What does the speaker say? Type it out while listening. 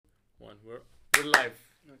we're live.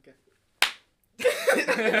 Okay.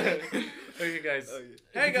 Okay, guys. Okay.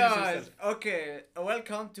 Hey Introduce guys, yourself. okay,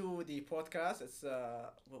 welcome to the podcast. It's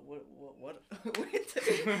what? Wait,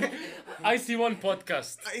 IC1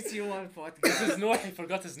 podcast. IC1 This podcast. is Noor. He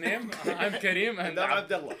forgot his name. I'm Kareem and And I'm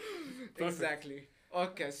Abdullah. Perfect. Exactly.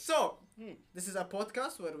 Okay, so this is a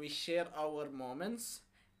podcast where we share our moments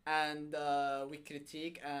and we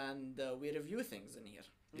critique and we review things in here.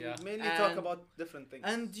 Yeah. Mainly talk And- about different things.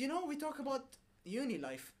 And we talk about uni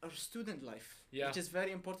life or student life, Yeah. which is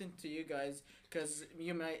very important to you guys because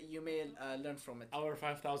you may learn from it. Our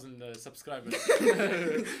 5,000 subscribers.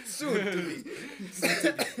 soon to be.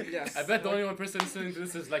 Yes. I bet the only one person listening to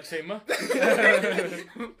this is like Shema. Yeah,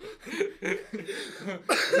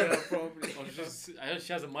 probably. Or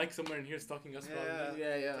she has a mic somewhere in here stalking us. Probably.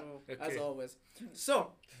 Yeah. True. As Okay. always.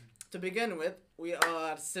 So, to begin with, we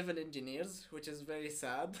are civil engineers, which is very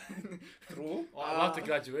sad. True. Oh, about to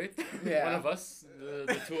graduate. Yeah. One of us.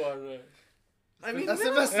 The two are. I mean, That's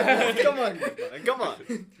no, the best. Come on. Come on.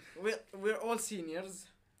 we're all seniors,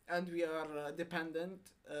 and we are dependent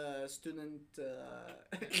student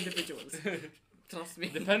individuals. Trust me.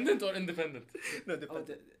 Dependent or independent? No, Oh,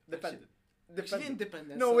 dependent. actually, Dependent. actually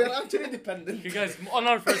independent. No, sorry. we're actually dependent. Okay, guys, on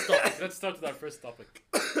our first topic. Let's start with our first topic.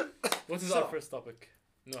 What is our So- first topic?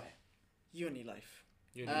 No. Uni life.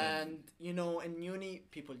 Uni. And, in uni,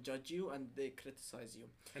 people judge you and they criticize you.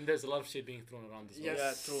 And there's a lot of shit being thrown around as well. Yes,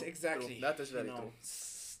 Yeah, true, exactly. true. That is very true.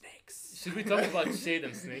 Snakes. Should we talk about shade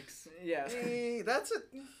and snakes? Yeah. That's it.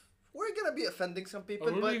 We're gonna be offending some people,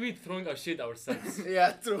 Or will but we be throwing our shade ourselves?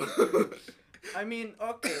 yeah, true. I mean,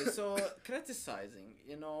 okay, so criticizing,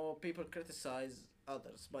 people criticize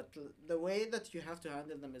others, but the way that you have to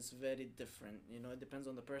handle them is very different. It depends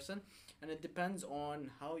on the person, and it depends on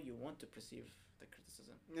how you want to perceive the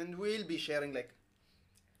criticism. And we'll be sharing like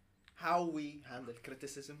how we handle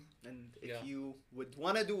criticism and if Yeah. you would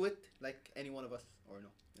wanna do it like any one of us or no.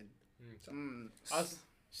 And Us?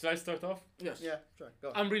 Should I start off? Yes. yeah, sure.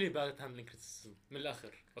 Go. I'm really bad at handling criticism. من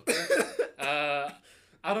الآخر, okay?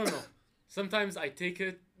 I don't know. Sometimes I take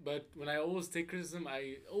it, but when I always take criticism,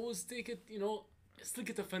 I always take it, I still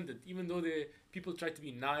get offended. Even though the people try to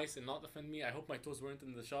be nice and not offend me. I hope my toes weren't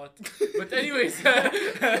in the shot. But anyways,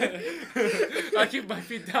 I keep my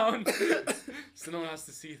feet down so no one has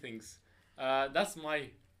to see things. That's my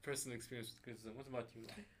personal experience with criticism. What about you?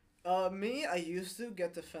 Me, I used to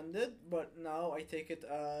get offended, but now I take it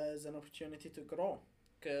as an opportunity to grow.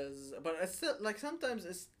 But it's still, like, sometimes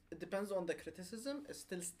it depends on the criticism. It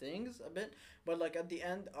still stings a bit, but like at the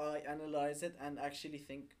end, I analyze it and actually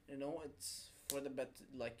think, it's for the better.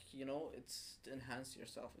 Like, it's to enhance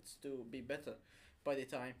yourself. It's to be better by the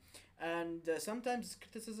time. And sometimes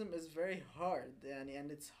criticism is very hard,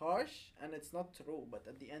 and it's harsh and it's not true. But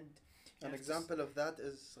at the end, you An have to example of that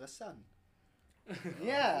is Ghassan.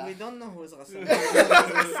 we don't know who is Ghassan.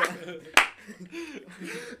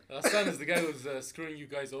 Hassan is the guy who's screwing you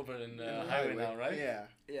guys over in highway now, right? Yeah.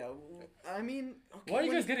 Yeah, I mean, okay, Why are you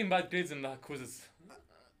when- guys getting bad grades in the quizzes?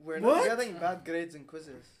 We're What? not getting bad grades in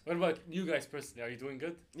quizzes. What about you guys personally? Are you doing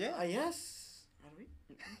good? Yeah. Yes. Are we?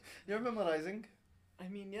 You're memorizing. I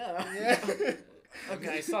mean, yeah. Yeah.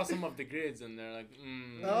 Okay, I saw some of the grades and they're like,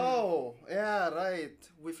 Oh, yeah, right.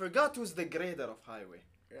 We forgot who's the grader of highway.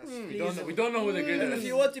 Yes, we don't know who the grader If is.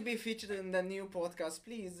 you want to be featured in the new podcast,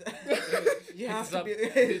 please. You have It's to up. be.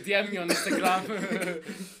 DM me on Instagram.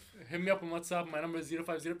 Hit me up on WhatsApp. My number is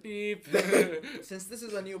 050 beep. Since this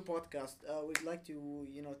is a new podcast, we'd like to,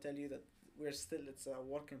 tell you that it's a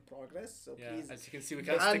work in progress. So Yeah, please. as you can see, we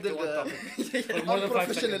can't stick to one topic. For more than 5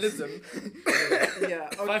 professionalism. Yeah.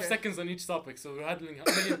 Okay. 5 seconds on each topic, so we're handling a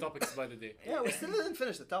million topics by the day. Yeah, we still didn't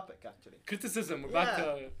finish the topic actually. Criticism, we're back.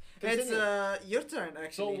 Yeah. It's Continue. your turn So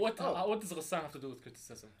actually. what does Oh. Ghassan have to do with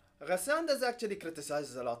criticism? Ghassan does actually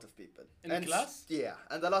criticizes a lot of people. In And class? Yeah,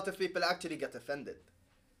 and a lot of people actually get offended.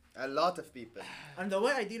 A lot of people. And the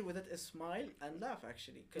way I deal with it is smile and laugh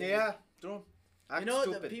actually. 'Cause Yeah, true. Act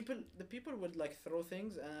stupid. the people would like throw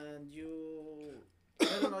things and you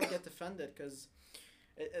will not get offended because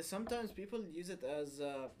sometimes people use it as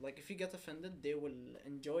like if you get offended they will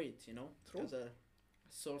enjoy it, True. as a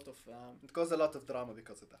sort of It caused a lot of drama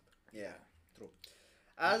because of that. Yeah, true.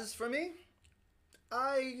 As for me,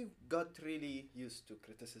 I got really used to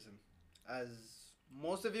criticism. As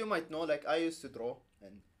most of you might know, like I used to draw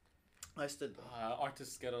and I still draw.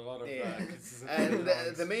 Artists get a lot of Yeah. criticism.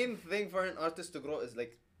 And the main thing for an artist to grow is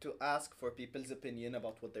like to ask for people's opinion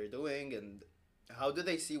about what they're doing and how do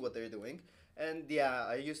they see what they're doing. And yeah,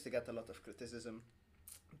 I used to get a lot of criticism.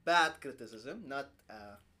 Bad criticism, not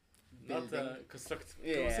Not building. constructive.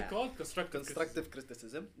 Yeah. What's it called? Constructive. Constructive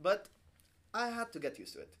criticism. But I had to get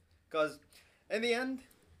used to it. Because in the end,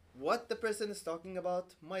 what the person is talking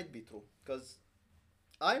about might be true. Because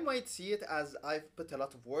I might see it as I've put a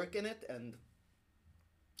lot of work in it and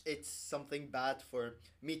it's something bad for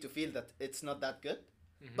me to feel that it's not that good.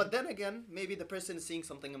 Mhm. But then again, maybe the person is seeing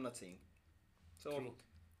something I'm not seeing. So True.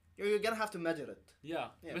 you're gonna have to measure it. Yeah.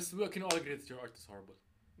 Yeah. But we can all agree that your art is horrible.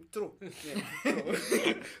 True. Yeah,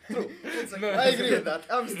 true. True. No. I agree with that.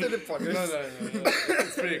 I'm still in No, progress. no.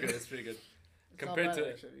 It's pretty good. It's pretty good. It's not Compared bad, to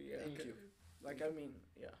actually, yeah. Thank you. Like, I mean,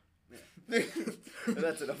 yeah.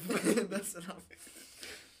 That's enough. That's enough.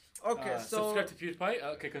 Okay, so subscribe to PewDiePie.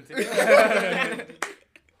 Okay, continue.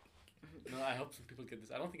 No, I hope some people get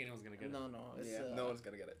this. I don't think anyone's gonna get it. no, it's, Yeah, no one's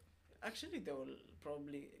gonna get it. actually they will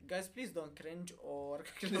probably. Guys, please don't cringe or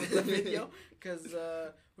close the video because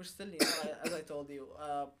we're still, as I told you,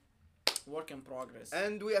 work in progress.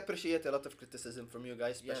 And we appreciate a lot of criticism from you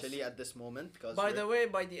guys, Yes. especially at this moment. Because By the way,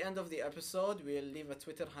 by the end of the episode, we'll leave a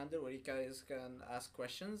Twitter handle where you guys can ask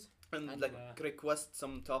questions. and and, like uh, request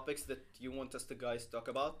some topics that you want us to guys talk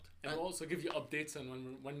about. And we'll also give you updates on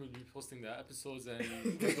when we'll be posting the episodes and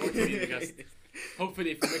we're going to be the guest.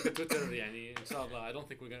 Hopefully, if we make the Twitter, يعني, inshallah, I don't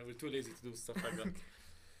think we're too lazy to do stuff like that.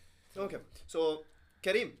 Okay, so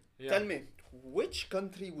Kareem, Yeah. tell me, which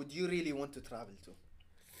country would you really want to travel to?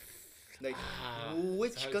 Like, Ah,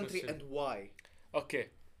 which it's a hard country question. and why? Okay,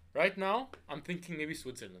 right now I'm thinking maybe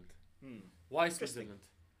Switzerland. Hmm. Why Interesting. Switzerland?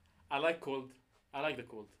 I like cold. I like the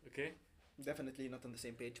cold. Okay. Definitely not on the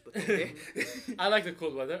same page, but okay. I like the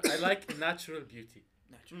cold weather. I like natural beauty.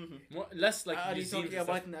 Natural. Mhm. More, less like Are you museums talking and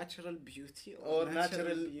stuff. about natural beauty Or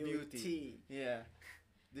natural beauty. Yeah.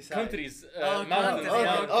 Decide. Countries, Oh, mountains, countries,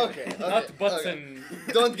 yeah, yeah, okay, okay, not butts okay. and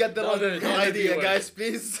Don't get the No, wrong the idea, B word. guys,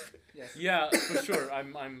 please. Yes. yeah, for sure.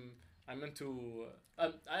 I'm into.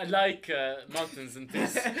 I like mountains and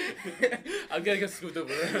things. I'll get screwed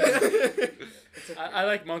over. I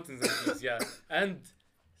like mountains and things, yeah, and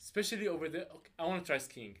especially over there. Okay, I want to try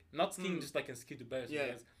skiing. Not skiing just like in Ski Dubai, or something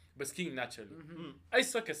Yeah. else, but skiing naturally. Mm. I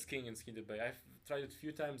suck at skiing in Ski Dubai. I've tried it a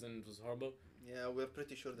few times and it was horrible. Yeah, we're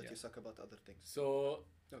pretty sure that Yeah. you suck about other things. So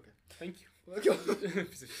Okay. thank you.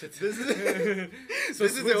 Piece of shit. This is So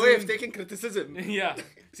this is a way of Switzerland- taking criticism. Yeah.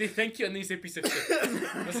 Say thank you and then you say piece of shit.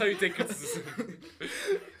 That's how you take criticism.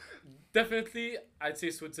 Definitely, I'd say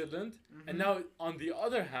Switzerland. And now, on the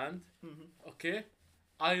other hand, okay,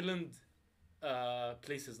 island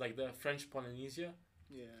places like the French Polynesia,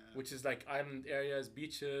 Yeah. which is like island areas,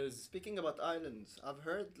 beaches. Speaking about islands, I've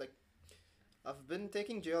heard like I've been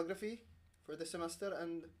taking geography for the semester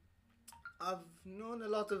and I've known a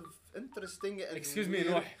lot of interesting and Excuse me, weird-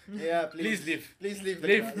 Noah. Yeah, please. Please leave. Please leave the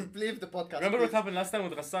Leave. class. Leave the podcast. Remember what please. happened last time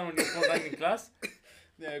with Ghassan when you were dying in class?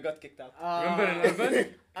 Yeah, you got kicked out. Remember in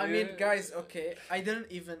Urban? I mean, Yeah. guys, okay, I didn't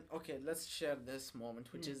even. Okay, let's share this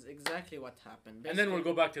moment, which is exactly what happened. And then we'll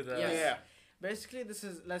go back to the. Yes. Yeah. Basically, this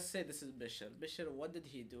is. Let's say this is Bishar. Bishar, what did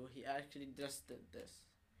he do? He actually just did this,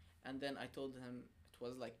 and then I told him it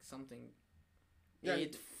was like something. Yeah.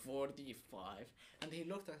 8:45, and he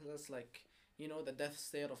looked at us like, the death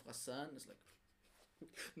stare of Ghassan. It's like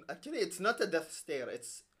Actually, it's not a death stare.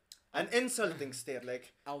 It's an insulting stare.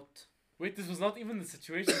 Like, out. Wait, this was not even the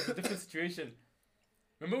situation. It's a different situation.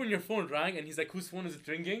 Remember when your phone rang and he's like, whose phone is it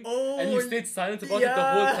ringing? Oh, And you stayed silent about it the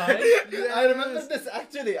whole time? I remember this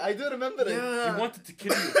actually. I do remember it. Yeah. He wanted to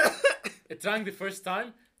kill you. It rang the first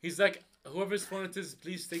time. He's like, whoever's phone it is,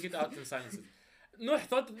 please take it out and silence it. No, I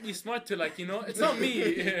thought it'd be smart to it's not me.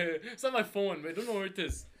 It's not my phone, but I don't know where it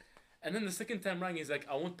is. And then the second time rang, he's like,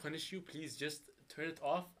 I won't punish you. Please just turn it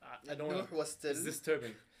off. I don't want Nuh was still. It's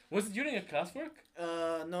disturbing. Was it during a classwork?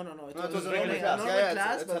 No. It No, was, it was a really normal a class. normal Yeah,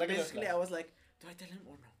 class, it's a but regular basically class. I was like, do I tell him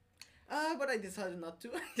or no? But I decided not to.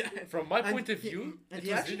 From my And point of he- view, and it he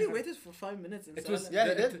was actually really hard. waited for 5 minutes in It was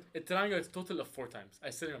silence. Yeah, he it rang a total of 4 times. I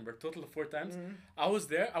still remember total of 4 times. Mhm. I was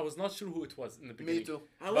there. I was not sure who it was in the beginning. Me too.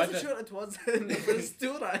 I By wasn't the- sure it was in the first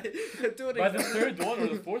two, right? By the third one or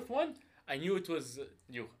the fourth one, I knew it was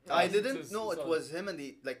you. I It didn't know it solid. was him, and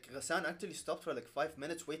Ghassan actually stopped for like 5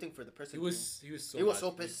 minutes waiting for the person. He was so. He was mad. so He was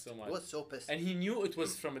pissed. so He mad. was so pissed. And he knew it was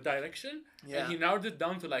from a direction, Yeah. and he narrowed it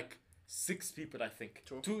down to like 6 people, I think.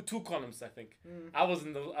 True. Two columns, I think. Mm. I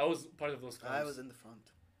was part of those columns. I was in the front.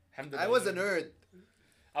 Alhamdulillah. I was a nerd.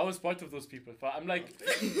 I was part of those people. But I'm like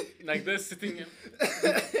this sitting.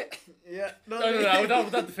 Yeah. No,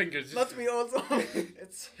 without the fingers. Just, Not me also.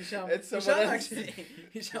 It's Hisham. It's someone Hisham else. actually.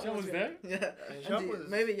 Hisham was there? Yeah. Hisham And was-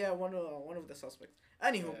 maybe one of the suspects.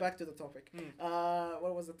 Anywho, Yeah. back to the topic. Hmm.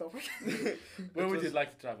 What was the topic? Where would was- you like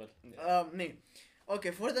to travel? Name.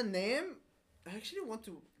 Okay, for the name, I actually want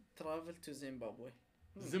to travel to Zimbabwe.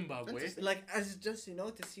 Zimbabwe. Interesting. Like as just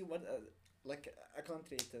to see what like a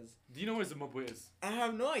country it is. Do you know where Zimbabwe is? I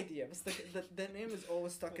have no idea, but the name is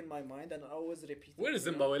always stuck in my mind and I always repeat it. Where is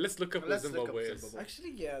you know? Zimbabwe? Let's look up Let's where look up Zimbabwe is. Zimbabwe.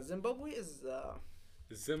 Actually, yeah, Zimbabwe is Zimbabwe.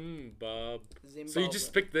 Zimbabwe. So you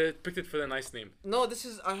just picked it for the nice name. No, this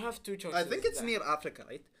is I have two choices. I think it's there. near Africa,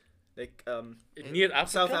 right? Like Near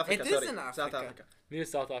Africa. South Africa. It is sorry. in South Africa. Africa. Near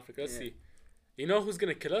South Africa. Let's Yeah. see. You know who's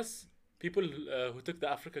gonna kill us? People who took the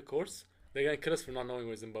Africa course. They're gonna kill us for not knowing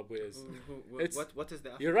where Zimbabwe is. It's- What is the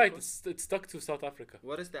Africa You're right. course? It's stuck to South Africa.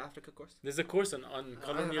 What is the Africa course? There's a course on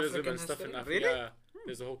colonialism African and stuff in history? Africa. Really? Yeah,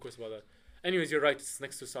 there's a whole course about that. Anyways, you're right. It's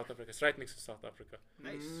next to South Africa. It's right next to South Africa.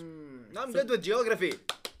 Nice. Mm. No, I'm So- good with geography.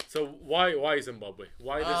 So why Zimbabwe?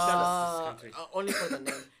 Why this country? Only for the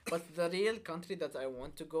name. But the real country that I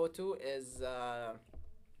want to go to is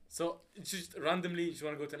So just randomly, you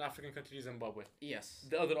want to go to an African country, Zimbabwe. yes.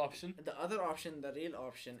 The other option. The other option, the real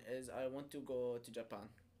option, is I want to go to Japan.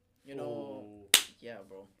 You know, Oh, yeah,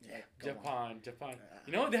 bro. Yeah. Like, come on. Japan.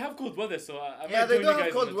 You know they have cold weather, so I Yeah, might they join do you have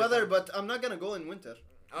guys cold in weather, Japan. but I'm not gonna go in winter.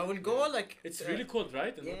 I will go like It's really cold,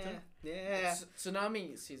 right? In winter. Yeah.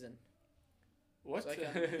 tsunami season. What? So I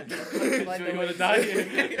can- So By the you wanna way. die?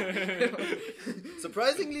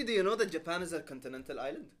 Surprisingly, do you know that Japan is a continental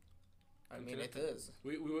island? I mean, it Continental. is.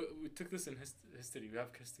 We took this in history. We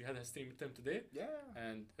had a history midterm today, Yeah.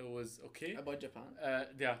 and it was okay. About Japan.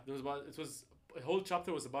 Yeah, it was a whole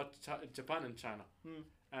chapter was about Japan and China, Hmm.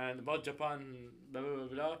 and about Japan, blah blah blah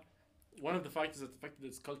blah. One of the factors that affected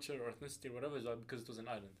its culture or ethnicity or whatever is because it was an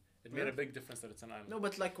island. It made a big difference that it's an island. No,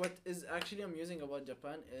 but like what is actually amusing about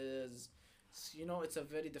Japan is, you know, it's a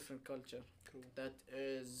very different culture that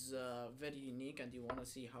is very unique, and you want to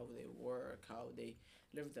see how they work, how they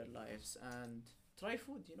live their lives, and try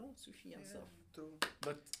food, you know, sushi and stuff. True.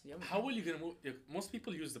 But Yum. how will you gonna move? Most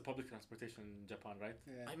people use the public transportation in Japan, right?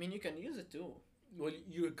 Yeah. I mean, you can use it too. Well,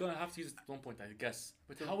 you're gonna have to use it at one point, I guess.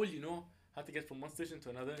 But how will you know how to get from one station to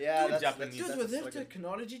another? Yeah, in that's- Japanese. Dude, that's with their like a-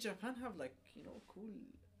 technology, Japan have like, you know, cool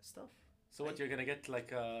stuff. So what, you're gonna get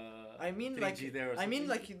like I mean, 3G like, there or I mean,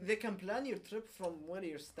 something? like they can plan your trip from where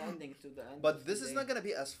you're standing to the end. But of this the is day. not gonna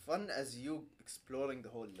be as fun as you exploring the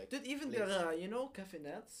whole like. Dude, even place. their, you know, cafe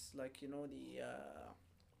nets, like, you know, the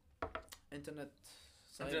internet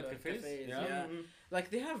Internet cyber cafes? Yeah. yeah. Mhm. Like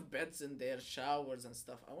they have beds in there, showers and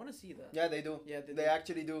stuff. I want to see that. Yeah, they do. Yeah, They do.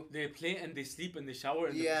 actually do. They play and they sleep and they shower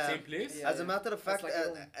in Yeah. the same place. Yeah. As a matter of That's fact, like a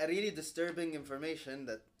room. a really disturbing information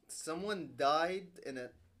that someone died in an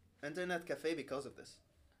internet cafe because of this.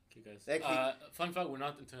 Okay, guys. Like Fun fact: we're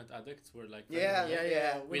not internet addicts. We're like Yeah,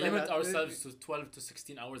 Yeah. We don't limit have- ourselves to 12 to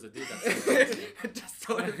 16 hours a day. That's Just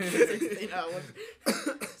 16 hours.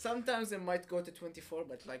 Sometimes it might go to 24,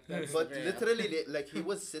 but like that's But rare. literally, like he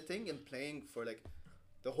was sitting and playing for like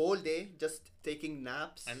the whole day, just taking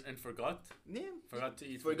naps. and forgot Yeah. to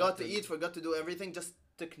eat. Forgot to eat, forgot to do everything, just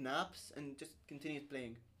took naps and just continued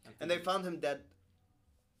playing. And they found him dead.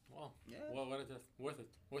 Wow. Yeah. Well, what is it?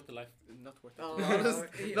 Worth the life. Not worth it. Oh, To be honest.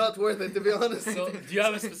 yeah. Not worth it, to be honest. So, do you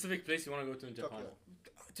have a specific place you want to go to in Japan? Tokyo.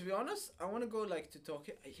 To be honest, I want to go like to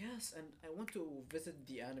Tokyo. Yes, and I want to visit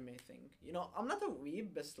the anime thing. You know, I'm not a weeb,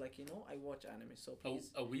 but like, you know, I watch anime, so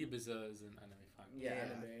please. A weeb is an anime fan. Yeah, Yeah.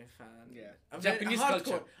 anime fan. Yeah. A very Japanese hardcore.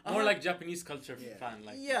 culture. Uh-huh. More like Japanese culture Yeah. fan.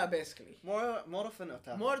 Like Yeah, basically. More of an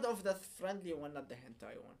otaku. More of the friendly one, not the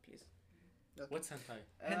hentai one, please. what's hentai?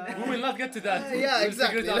 Uh, We will not get to that. yeah, We'll figure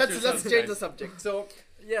exactly. it out Let's yourselves, change the guys. subject. So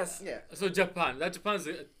Yes. yeah. So Japan. Japan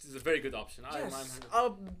is a very good option. Yes.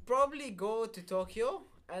 I'll probably go to Tokyo,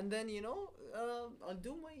 and then, you know, I'll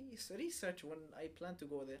do my research when I plan to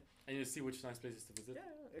go there. And you'll see which nice places to visit.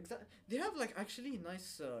 Yeah, exactly. They have like actually nice,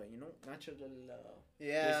 you know, natural.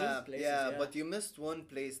 Yeah, Places, yeah, yeah. but you missed one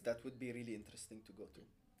place that would be really interesting to go to.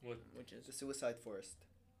 What? Which is The Suicide Forest.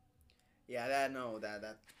 Yeah,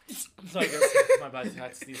 that. Sorry, guys. My bad. I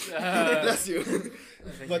had to sneeze. Bless you.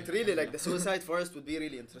 Thank But you. really, like the Suicide Forest would be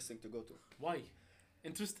really interesting to go to. Why?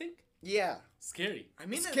 Interesting? Yeah, Scary. I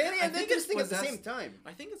mean, scary I and think it's interesting at the same possessed. time.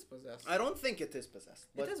 I think it's possessed. I don't think it is possessed.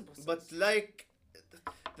 But, is possessed. But like,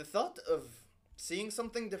 the thought of seeing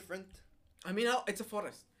something different. I mean, it's a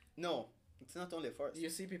forest. No, it's not only a forest. You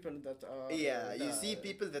see people that are. Yeah, you see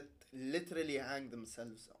people that literally hang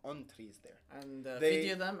themselves on trees there. and they-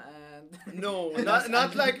 video them and. No,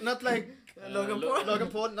 not like Logan Lo- Paul. Logan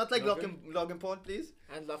Paul, not like Logan? Logan Paul, please.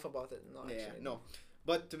 And laugh about it. No, Yeah, actually. no.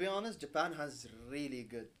 But to be honest, Japan has really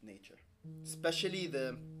good nature, especially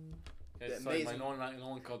the. Guys, sorry, amazing- no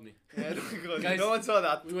one called me. Guys, no one saw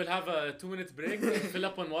that. We will have a 2-minute break, fill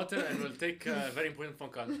up on water, and we'll take a very important phone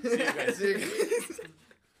call. See you guys. See you guys.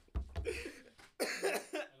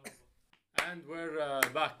 And we're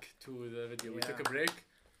back to the video. We Yeah. took a break.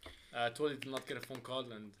 Told you to not get a phone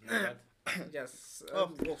call, and my bad. Yes. Oh,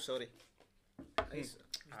 sorry. Guys,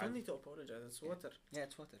 you don't need to apologize. It's water. Yeah,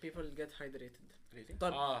 it's water. People get hydrated. Really?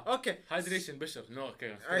 طيب. Ah, Okay. hydration, Bishop. No,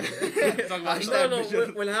 okay. I- Talk about Hashtag No,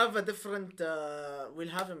 Bashir. we'll have a different.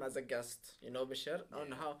 We'll have him as a guest. You know, Bashir, on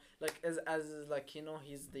Yeah. how like as like you know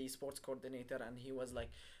he's the sports coordinator and he was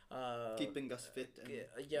like. Keeping us fit. And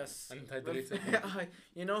Yes. And hydrated.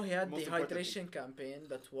 You know, he had Most the importantly. hydration campaign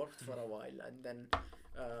that worked for a while, and then.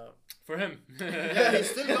 For him. yeah, he's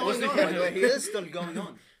still going on. By the way, he is still going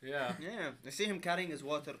on. Yeah. Yeah, I see him carrying his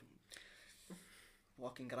water,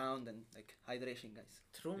 walking around and like hydration, guys.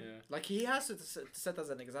 True. Yeah. Like he has to set as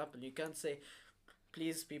an example. You can't say,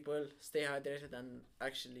 please people stay hydrated and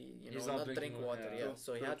actually He's not not drink drinking water. water, Yeah. True,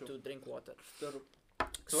 So he true, had true. to drink water. So, what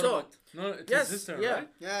So about, no, it's yes, his turn, yeah. right?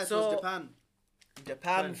 Yeah, it So- was Japan.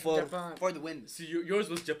 Japan for Japan. for the win. So yours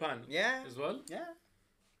was Japan Yeah, as well? yeah,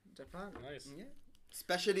 Japan. Nice. yeah.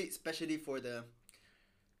 Especially for the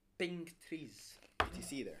pink trees that you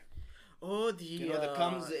see there. Oh, the You know that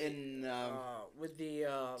comes in with the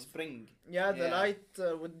spring. the Yeah. light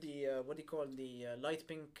with the what do you call the light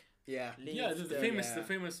pink Yeah, leaves. Yeah, the there. famous, yeah. the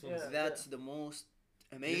famous ones. Yeah. that's the most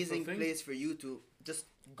amazing thing. place for you to just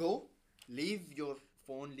go, leave your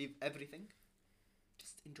phone, leave everything,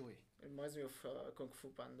 just enjoy. It reminds me of Kung Fu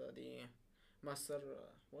Panda, the master.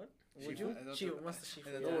 What? Would Shifu? you? I don't Shifu, know. Master Shifu.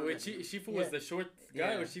 I don't yeah. know. Oh wait, Shifu was Yeah. the short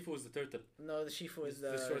guy Yeah. or Shifu was the turtle? No, the Shifu is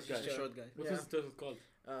The short guy. The short guy. What Yeah. was the turtle called?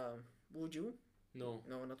 Wuju? No.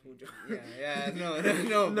 No, not Wuju. Yeah, no.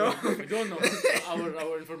 No. We don't know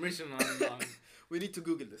our information on We need to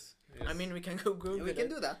Google this. yes. I mean, we can go Google Yeah, we can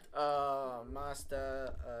do that. Master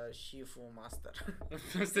Shifu Master.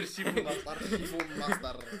 Mr. Shifu. Master Shifu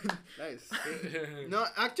Master. Nice. No,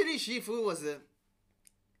 actually, Shifu was a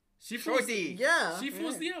Shifu was, shorty. Yeah. Shifu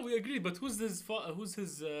was, yeah, we agree, but who's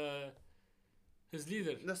his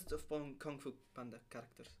leader? List of Kung Fu Panda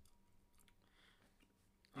characters.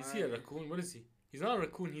 Is he a raccoon? What is he? He's not a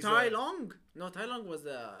raccoon, he's Tai a... Long? No, Tai Long was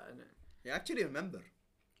the. You actually remember.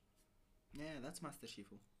 Yeah, that's Master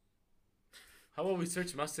Shifu. How about we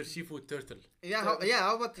search Master Shifu Turtle? Yeah,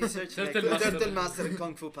 how about you search Turtle like, Master. Turtle Master in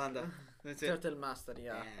Kung Fu Panda? That's it. Turtle Master,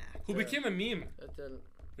 yeah. Who became a meme Turtle.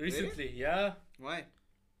 recently, yeah? Why?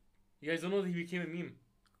 You guys don't know that he became a meme?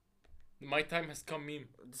 My time has come meme.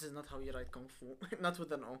 This is not how you write Kung Fu. Not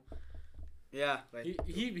with an O. Yeah, right.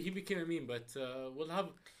 He became a meme, but we'll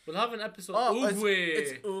have an episode. Oh, Oogway.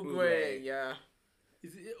 it's Oogway, yeah.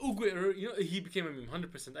 Is it Oogway, or, you know, he became a meme,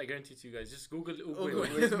 100%. I guarantee it to you guys. Just Google Oogway.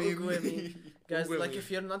 Oogway. With me. Oogway meme. Guys, Oogway like meme.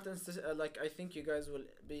 if you're not like I think you guys will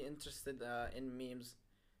be interested in memes.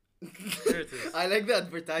 There it is. I like the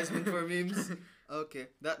advertisement for memes. Okay,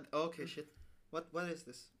 shit. What is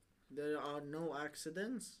this? There are no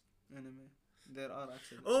accidents. Anime. There are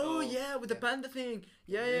accidents. Oh, yeah, with the panda thing.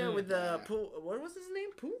 Yeah, with the Yeah. Pooh. What was his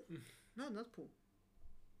name? Pooh? No, not Pooh.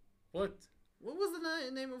 What? What was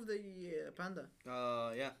the name of the panda?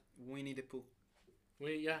 Yeah. Winnie the Pooh.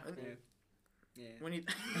 Wait, yeah. Yeah. When he.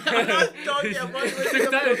 I'm not talking about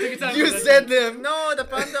Take time, take time. You said them. No, the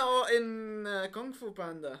panda in Kung Fu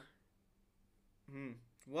Panda.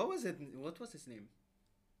 What was it? What was his name?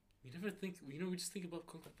 We never think, we just think about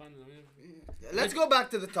Kung Fu Panda. Let's go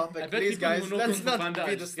back to the I topic, bet please, people guys. who know Let's Kung Fu not Panda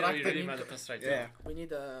be are just gonna be really distracted. mad at us right Yeah. We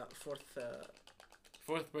need a fourth.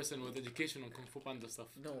 Fourth person with education on Kung Fu Panda stuff.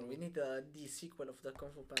 No, we need the sequel of the Kung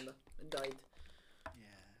Fu Panda. It died.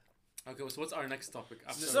 Okay, so what's our next topic?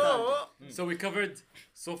 After So. So we covered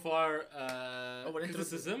so far criticism.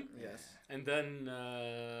 criticism, Yes. and then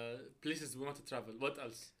places we want to travel. What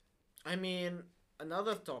else? I mean,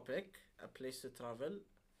 another topic, a place to travel,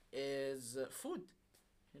 is food.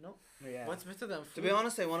 You know, Yeah. what's better than food? To be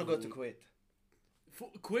honest, I want to go to Food. Kuwait.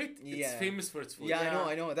 Kuwait, it's Yeah. famous for its food. Yeah, Yeah.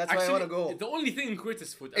 I know. That's Actually, why I want to go. the only thing in Kuwait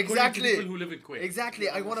is food. according Exactly. to people who live in Kuwait. Exactly.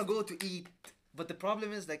 I want to go to eat, but the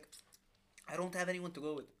problem is like, I don't have anyone to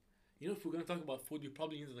go with. You know, if we're gonna talk about food, we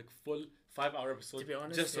probably need like full 5-hour episode To be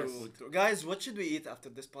honest, just for yes. food. Guys, what should we eat after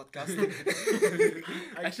this podcast?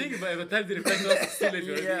 I think by the time they reply to us, it's too late.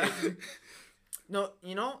 already. Yeah. No,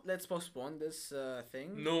 you know, let's postpone this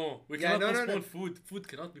thing. No, we Yeah, cannot no, no, postpone no. food. Food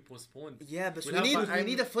cannot be postponed. Yeah, but We'll we have need part- we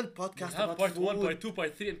need a full We podcast have about part food. 1, part 2,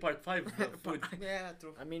 part 3, and part 5 of food. Yeah,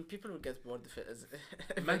 true. I mean, people will get bored of it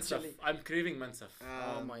Mansaf. eventually. I'm craving Mansaf.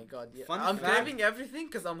 Oh my god, yeah. fun I'm fact- craving everything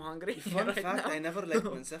because I'm hungry. Fun right fact: now. I never liked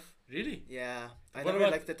Mansaf. Really? Yeah, I What never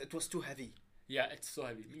about- liked it. It was too heavy. Yeah, it's so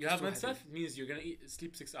heavy. You have so Mansaf, heavy. means you're gonna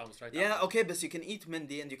sleep 6 hours, right? Yeah, okay, but you can eat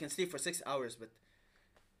Mendi and you can sleep for 6 hours, but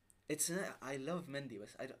it's I love Mendi, but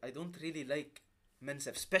I don't really like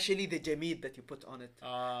Mansaf, especially the Jamid that you put on it.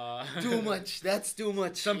 Too much. That's too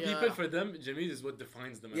much. Some Yeah. people, for them, Jamid is what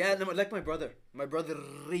defines them. Yeah, no, like my brother. My brother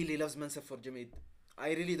really loves Mansaf for Jamid. I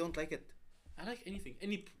really don't like it. I like anything.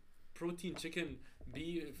 Any protein chicken,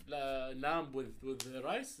 beef, lamb with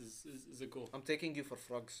rice is a go. I'm taking you for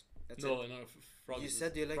frogs. That's No, it. no, frogs. You is-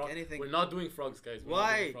 said you like anything. We're not doing frogs, guys. We're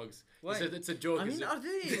Why? Not doing frogs. Why? He said it's a joke. I Is mean, it- are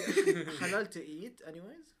they halal to eat,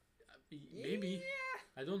 anyways? Maybe.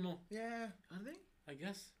 I don't know. Yeah. Are they? I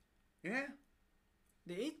guess. Yeah.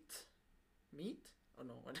 They eat meat? Oh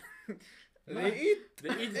no. They eat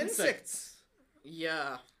They eat insects.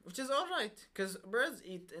 Yeah, which is alright, because birds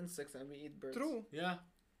eat insects and we eat birds. True. Yeah.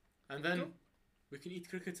 And then True. we can eat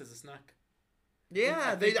crickets as a snack.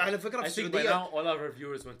 Yeah, I they think- على فكرة I في think by السعودية now all our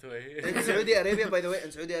viewers went away. in Saudi Arabia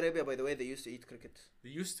by the way they used to eat cricket. They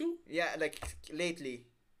used to? Yeah, like lately.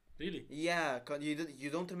 Really? Yeah, you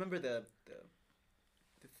don't remember the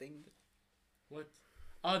thing? What?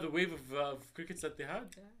 Ah, the wave of crickets that they had?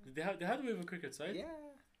 Yeah. They had a wave of crickets, right? Yeah.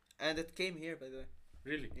 And it came here by the way.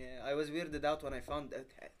 Really? Yeah, I was weirded out when I found that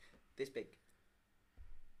this big.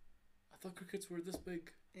 I thought crickets were this big.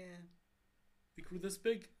 Yeah. They grew this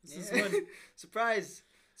big? This is Yeah. one. Surprise!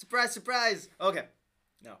 Surprise! Surprise! Okay.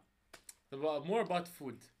 More about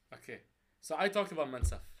food. Okay. So I talked about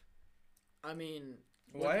Mansaf. I mean,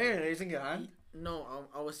 Why are you raising your hand? no,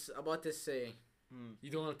 I was about to say. You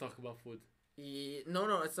don't want to talk about food. No,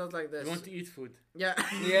 it's not like this. You want to eat food. Yeah.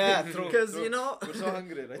 Yeah, true. Because, true. you know, We're so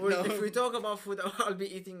hungry right we- now. if we talk about food, I'll be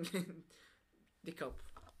eating the cup,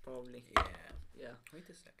 probably. Yeah. Yeah. Wait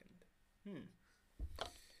a second.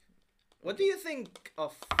 What do you think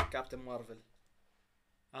of Captain Marvel?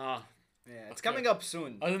 Ah. Yeah, it's Okay. coming up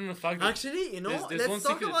soon. Other than the fact that Actually, you know, There's one let's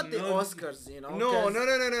talk secret, about the no- Oscars, you know. No, 'cause-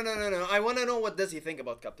 no. I want to know what does he think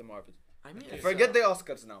about Captain Marvel. I mean, Okay. it's, Forget the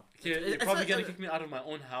Oscars now. okay, It's- you're it's probably not- gonna kick me out of my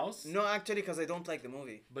own house. No, actually, because I don't like the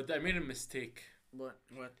movie. But I made a mistake. But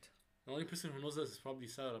What? The only person who knows this is probably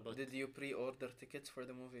Sarah. But Did you pre-order tickets for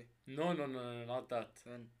the movie? no, not that.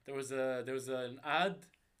 Then There was an ad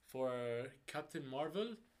for Captain Marvel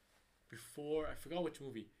before, I forgot which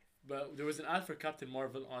movie, but there was an ad for Captain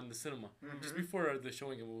Marvel on the cinema just before the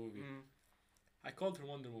showing of a movie. I called her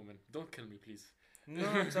Wonder Woman. Don't kill me, please.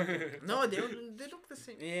 No, it's okay. no, they look the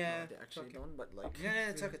same. Yeah, No, they actually okay. don't. But like, Yeah,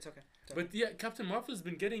 it's okay. It's okay. But yeah, Captain Marvel has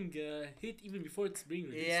been getting hate even before it's being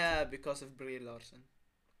released. Yeah, because of Brie Larson.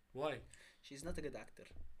 Why? She's not a good actor.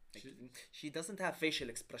 Like, She- she doesn't have facial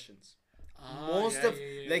expressions. Ah, Most yeah, of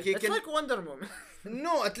yeah. like you it's can like Wonder Woman.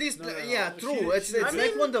 no at least No, no, yeah no. true. She- it's she- it's I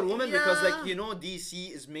like mean, Wonder Woman because like yeah. you know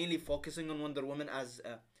DC is mainly focusing on Wonder Woman as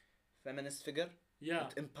a feminist figure. Yeah.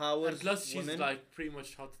 It empowers And plus, she's women. like pretty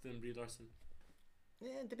much hotter than Brie Larson.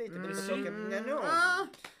 Yeah, debatable. But Mm. okay. No. Ah,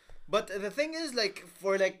 But the thing is, like,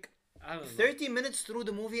 for like I don't know. 30 minutes through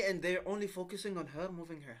the movie, and they're only focusing on her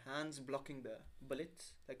moving her hands, blocking the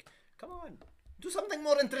bullets. Like, come on, do something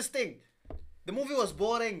more interesting. The movie was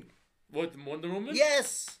boring. What, Wonder Woman?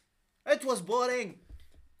 Yes, it was boring.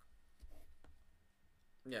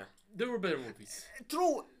 yeah. There were better movies.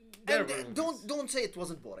 True. There And were movies. don't say it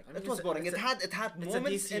wasn't boring. I mean, It was it's a- boring. it's It a- had It's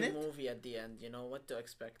moments a DC in it. movie at the end. You know what to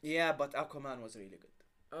expect. Yeah, but Aquaman was really good.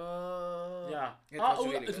 Yeah. It Ah, was oh,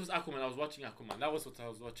 really it good. was Aquaman. I was watching Aquaman. That was what I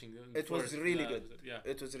was watching. It was first. really Yeah, good. Yeah.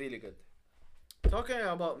 It was really good. Talking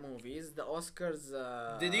about movies, the Oscars.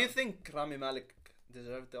 Did you think Rami Malek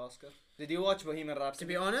deserved the Oscar? Did you watch Bohemian To Rhapsody?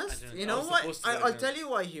 be honest, I didn't. you I know was what? supposed to, I'll didn't. tell you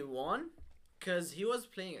why he won. Because he was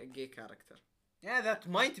playing a gay character. Yeah, that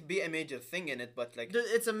might be a major thing in it, but like,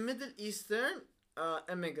 It's a Middle Eastern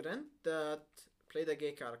immigrant that played a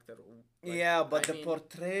gay character. Like, yeah, but I the mean-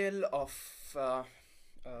 portrayal of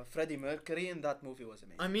Freddie Mercury in that movie was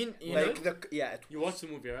amazing. I mean, you like know, You watched the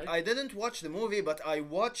movie, right? I didn't watch the movie, but I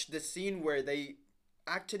watched the scene where they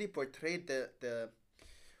actually portrayed the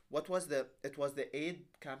what was it was the Aid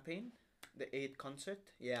campaign, the Aid concert.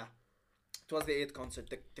 Yeah, it was the Aid concert.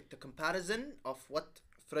 The comparison of what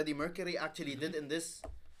Freddie Mercury actually did in this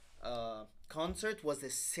concert was the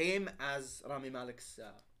same as Rami Malek's.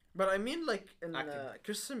 but I mean, like in Acting.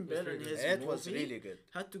 Christian was Bale very in good. his It movie was really good.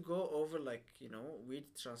 had to go over like weird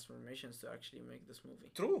transformations to actually make this movie.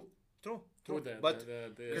 True. But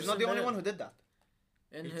he's Christian not the only Bale. one who did that.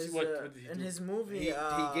 In It's- his what did he do? in his movie,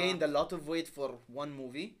 He gained a lot of weight for one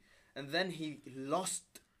movie, and then he lost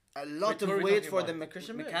a lot Wait, what are of we weight talking for about? the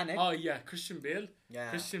Christian Bale. mechanic. Oh yeah, Christian Bale. Yeah.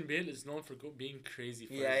 Christian Bale is known for being crazy.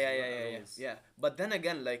 For Yeah, his yeah. roles. But then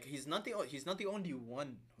again, like he's not the only one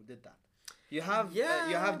who did that. You have you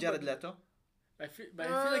Yeah, have Jared but- Leto. I feel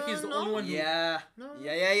like he's the No. only one who Yeah. No.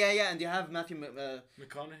 Yeah. And you have Matthew.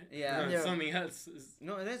 McConaughey. Yeah. Yeah. Something else. Is,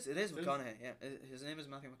 No, it is Is- McConaughey. Yeah, his name is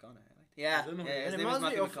Matthew McConaughey. Right? Yeah. I don't know. Yeah, And his It name is reminds me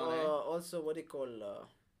Matthew of McConaughey. also what do you call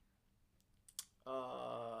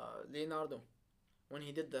Leonardo when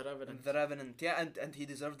he did The Revenant. The Revenant. Yeah, and he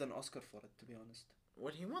deserved an Oscar for it. To be honest.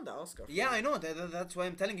 Well, he won the Oscar. For Yeah, it. I know. That's why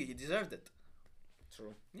I'm telling you, he deserved it.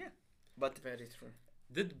 True. Yeah. But Very true.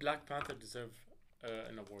 Did Black Panther deserve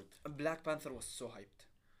an award? Black Panther was so hyped.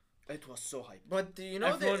 It was so hyped. But you know,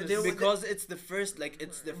 Everyone they is- Because it's the first, like,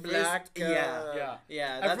 it's the Black, first. Yeah. Yeah.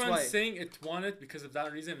 Yeah, that's Everyone's why. saying it won it because of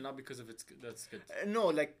that reason, not because of that's good. No,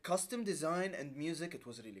 like, custom design and music, it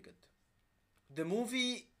was really good. The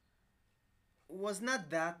movie was not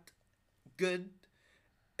that good.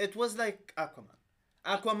 It was like Aquaman.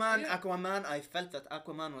 Yeah. Aquaman, I felt that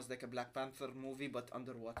Aquaman was like a Black Panther movie but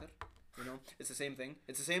underwater. You know, it's the same thing.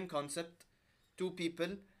 It's the same concept. Two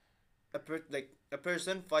people, a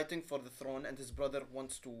person fighting for the throne, and his brother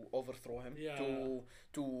wants to overthrow him. Yeah.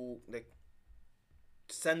 To like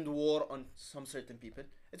send war on some certain people.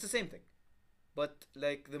 It's the same thing. But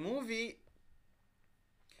like the movie,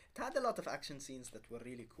 it had a lot of action scenes that were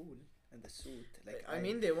really cool. And the suit, like I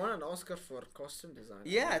mean, they won an Oscar for costume design.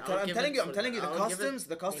 yeah, I'll I'm give telling it you, I'm for telling you, that. the I'll give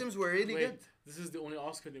it- costumes were really Wait, good. this is the only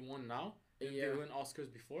Oscar they won now. Did Yeah. they win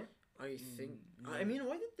Oscars before? I think. no. I mean,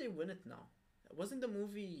 why did they win it now? Wasn't the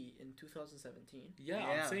movie in 2017? Yeah,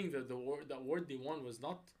 Yeah. I'm saying that the award they won was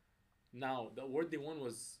not now. The award they won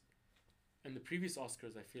was in the previous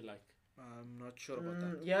Oscars. I feel like. I'm not sure about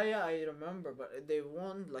that. Yeah, I remember, but they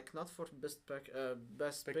won like not for best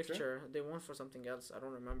Picture? picture. They won for something else. I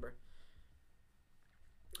don't remember.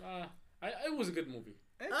 It was a good movie.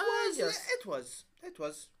 Yes. It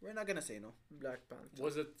was. We're not gonna say no. Black Panther.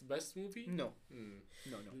 Was it the best movie? No, Hmm.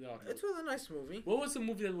 no. No. It was a nice movie. What was the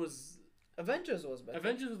movie that was Avengers was better.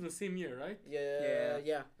 Avengers was the same year, right?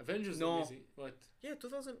 Yeah. Avengers No. was amazing. What? Yeah,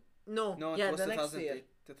 2000. No. No, it yeah, was the next year.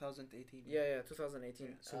 2018. Yeah,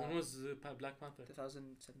 2018. So when was Black Panther?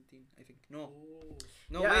 2017, I think. No, Oh.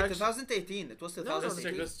 no, Yeah, wait, actually- 2018. It was No, no, Let's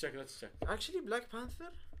 2018. check. Let's check. Actually, Black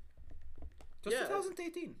Panther. It was Yeah.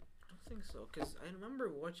 2018. I don't think so, cause I remember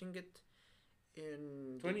watching it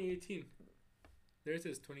in 2018. There it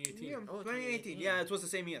is, 2018. Yeah, Oh, 2018. 2018. Yeah, it was the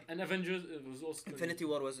same year. And Avengers it was also Infinity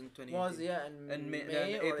War was in 2018. was in And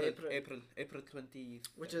May or April, April 20.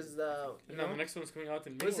 which is the And now the next one's coming out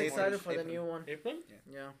in May. I'm or excited March? for the April. new one. April?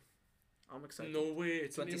 Yeah, I'm excited. No way.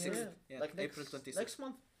 It's in 26th. April. Yeah, like April next, 26th. next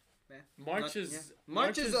month. March is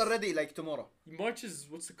March is already like tomorrow. March is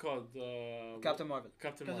what's it called? Captain Marvel.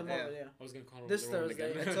 Captain Captain Marvel. Marvel, yeah. I was gonna call him This the wrong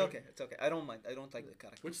Thursday. again. It's okay. It's okay. I don't mind. I don't like the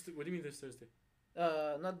character. What do you mean this Thursday?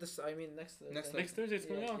 Not this. I mean next. Thursday. Next Thursday it's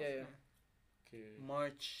coming yeah, out? Yeah. Okay.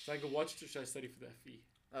 March. Should I go watch it or should I study for the FE?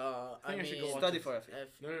 I I should mean, go watch Study it. for FE.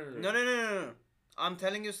 F- No. No. I'm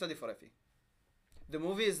telling you, study for FE. The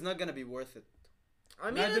movie is not gonna be worth it. I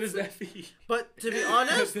mean, Neither is it's- the FE. but to be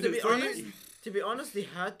honest, Sorry? to be honest, they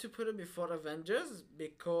had to put it before Avengers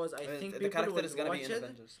because I think the people character would is gonna be watch in it.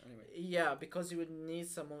 Avengers anyway. Yeah, because you would need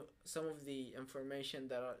some of the information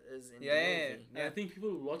that is in Yeah, the yeah, movie. And I think people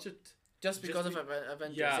will watch it. Just because Just of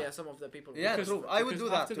Avengers, Yeah. yeah. Some of the people. Yeah, would. true. I would do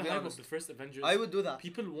that, After to the be hype honest. of the first Avengers, I would do that.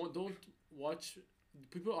 people don't watch.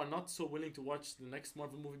 People are not so willing to watch the next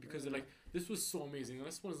Marvel movie because they're like, this was so amazing. The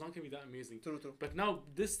next one is not gonna be that amazing. True. But now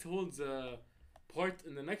this holds a part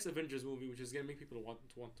in the next Avengers movie, which is gonna make people want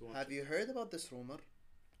to watch. Have you heard about this rumor?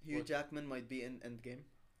 Hugh What? Jackman might be in Endgame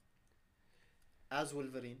as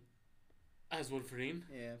Wolverine. As Wolverine.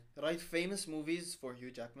 Yeah. Write famous movies for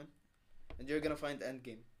Hugh Jackman, and you're gonna find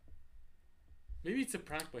Endgame. Maybe it's a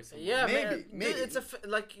prank by someone. Yeah, Maybe. It's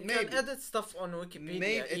like you Maybe. can edit stuff on Wikipedia.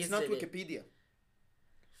 Maybe it's not easily. Wikipedia.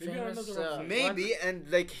 Maybe Famous, another option. Maybe,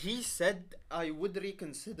 and like he said, I would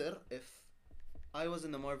reconsider if I was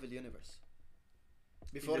in the Marvel universe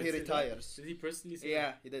before did he say that? retires. Did he personally say Yeah,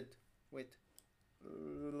 that? he did. Wait.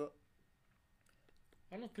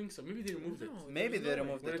 I don't think so. Maybe they removed it. No, Maybe there's they no way.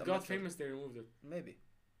 removed When it. it I'm got not sure. famous, they removed it. Maybe.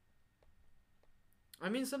 I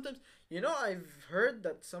mean, sometimes I've heard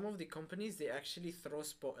that some of the companies they actually throw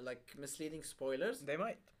like misleading spoilers They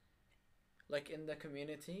might. like in the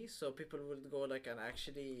community, so people would go like and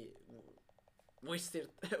actually waste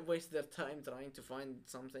their time trying to find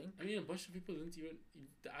something. I mean, a bunch of people didn't even.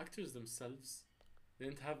 The actors themselves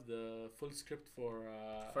didn't have the full script for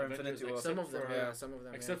Infinity War. except Some of them, for, yeah, some of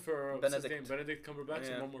them, Except for what's his Benedict. name? Benedict Cumberbatch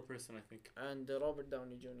Yeah. and one more person, I think. and Robert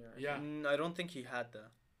Downey Jr. I Yeah. think. I don't think he had the.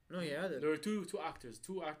 No, he had it. There were two actors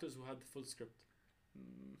who had the full script.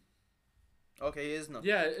 Okay, he is not.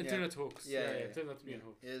 Yeah, internet hoax. Yeah, Yeah, yeah, it turned out to be Yeah, a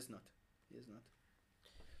hoax. he is not. He is not.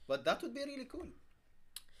 But that would be really cool.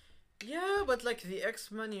 Yeah, but like the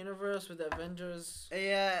X-Men universe with the Avengers.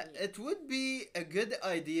 Yeah, it would be a good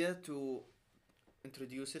idea to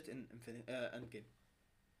introduce it in Endgame.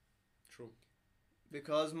 True.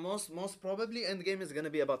 Because most probably Endgame is gonna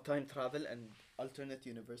be about time travel and alternate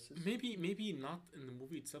universes. Maybe not in the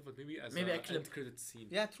movie itself, but maybe as Maybe a a clip. end credit scene.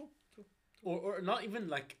 Yeah, true. Or not even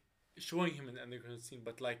like showing him in the end credit scene,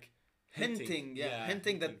 but like Hinting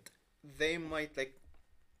that they might like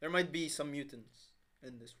There might be some mutants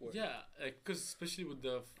in this world. Yeah, because especially with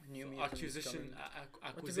the New mutants acquisition, coming.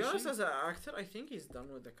 But to be honest, acquisition. as an actor, I think he's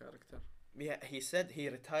done with the character. Yeah, he said he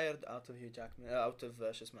retired out of Hugh Jackman, out of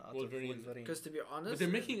out Wolverine. of Wolverine. Because to be honest, But they're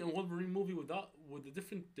making a Wolverine movie with a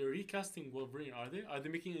different. They're recasting Wolverine, are they? Are they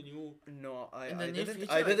making a new? No, In the I near didn't.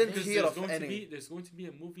 future, I I didn't think. Because hear there's of going to any. be there's going to be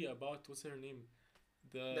a movie about what's her name,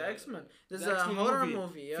 the X-Men. There's the a X-Men horror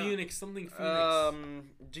movie, yeah. Phoenix something Phoenix.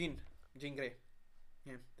 Jean Grey.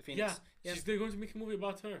 Yeah, the Phoenix. Yeah, Yeah. they're going to make a movie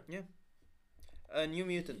about her. New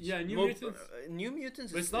Mutants. Yeah, New Mutants. New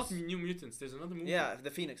Mutants. But is- it's not is- New Mutants. There's another movie. Yeah,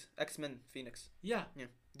 the Phoenix. X-Men Phoenix. Yeah.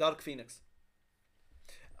 Dark Phoenix.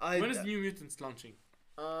 When is New Mutants launching?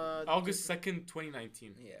 August 2nd,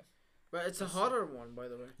 2019. Yeah. But it's a horror one, by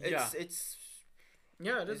the way. It's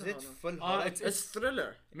Yeah, it is. is a it horror. full horror? It's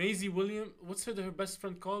thriller. Maisie Williams. What's her best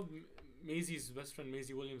friend called? Maisie's best friend.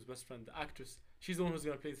 Maisie Williams' best friend. The actress. She's the one who's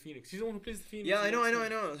gonna play the Phoenix. She's the one who plays the Phoenix. Yeah, I in know.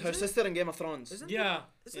 X-Men. Her Isn't it- sister in Game of Thrones. Isn't Yeah.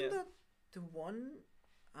 Isn't Yeah. that the one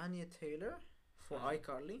Anya Taylor for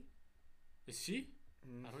iCarly? Is she?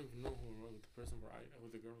 Mm. I don't even know who the person who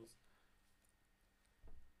the girls.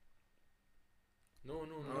 No.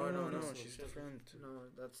 no, She's different. No,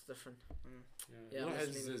 that's different. Yeah, Yeah, Noah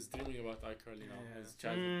that's is dreaming about iCarly now. Yeah. As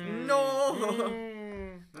child.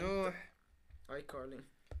 No. No. iCarly.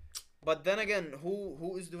 But then again,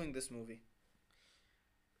 who is doing this movie?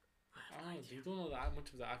 You don't know that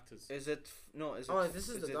much of the actors. Is it no? Is it? Oh, this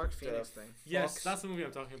is the Dark it, Phoenix thing. Yes, Fox? that's the movie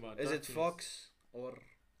I'm talking about. Is Dark it Phoenix. Fox or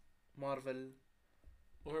Marvel?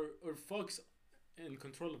 or Fox in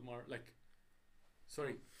control of Marvel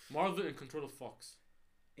in control of Fox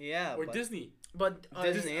Yeah. or but, Disney. But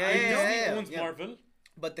Disney, yeah, Disney yeah, owns yeah. Marvel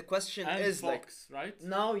But the question and is like, Fox, right?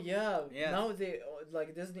 now, yeah, Yeah. now they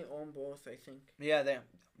like Disney own both. I think. yeah,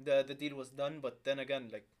 the deal was done, but then again,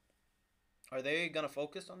 like, are they gonna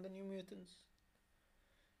focus on the New Mutants?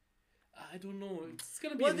 I don't know. It's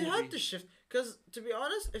gonna be Well, a they movie. had to shift because, to be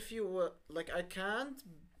honest, if you were like, I can't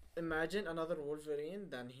imagine another Wolverine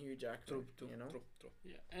than Hugh Jackman. You know. True.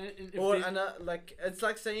 Yeah, and if Or they- like it's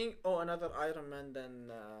like saying, oh, another Iron Man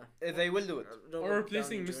than. They will do it. Robert or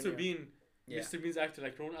replacing Downey Mr. Jr. Bean, Yeah. Mr. Bean's actor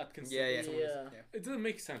like Ron Atkinson. Yeah, yeah. or someone else. Yeah. It doesn't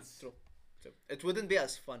make sense. True. It wouldn't be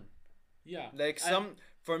as fun. Yeah, Like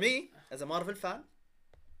for me as a Marvel fan,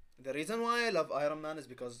 the reason why I love Iron Man is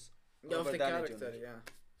because Yeah, of Robert the Downey character, Jr.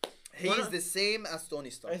 yeah. He's One- the same as Tony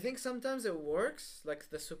Stark. I think sometimes it works, like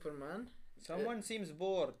the Superman. Someone seems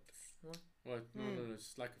bored. What? No, it's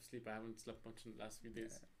just lack of sleep. I haven't slept much in the last few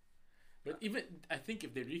days. But even I think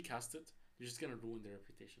if they recast it, they're just gonna ruin their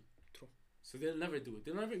reputation. True. So they'll never do it.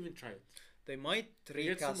 They'll never even try it. They might They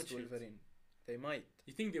get so recast much hate. Wolverine. They might.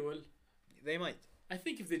 You think they will? They might. I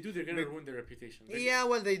think if they do, they're gonna But- ruin their reputation. Yeah,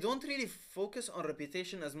 well, they don't really focus on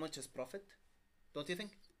reputation as much as profit. Don't you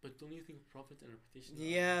think? But don't you think profit and reputation?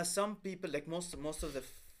 Yeah, some people, like most of the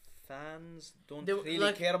fans, don't They, really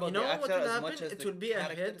like, care about you know the what actor will as happen? much as It the will be a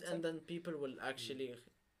character hit, itself. and then people will actually.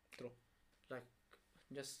 True. Like,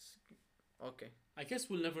 just okay. I guess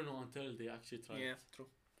we'll never know until they actually try Yeah, it. true.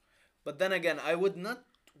 But then again, I would not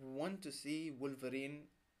want to see Wolverine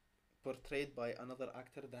portrayed by another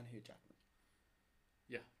actor than Hugh Jackman.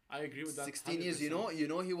 Yeah, I agree with that. 16 years, 100%. you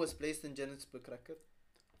know he was placed in Guinness Book record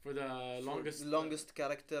For the longest. for longest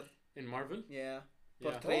character. in Marvel. Yeah.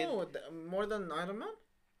 Yeah. Portrayed. Oh, more than Iron Man?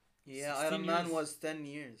 Yeah, 16 Iron Man years. was 10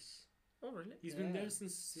 years. Oh, really? He's been Yeah. there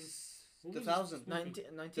since what was 2000. his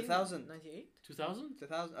movie? 2000. 98? 2000.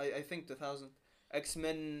 2000, I think 2000.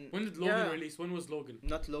 X-Men, When did Logan Yeah. release? When was Logan?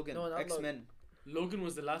 not Logan, No, not X-Men. Logan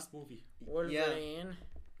was the last movie. Wolverine.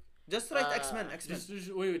 Just write Uh, X-Men, X-Men.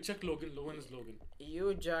 Just wait, check Logan. When is Logan?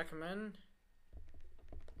 Hugh Jackman.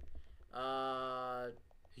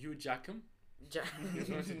 Hugh Jackman. Hugh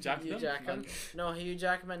Jackman? Jackman. No, Hugh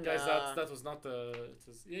Jackman. Guys, that was not the. It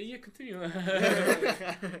was, yeah, continue.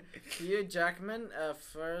 Hugh Jackman.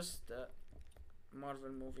 First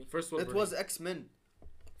Marvel movie. First It Wolverine. was X-Men.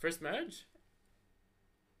 First marriage.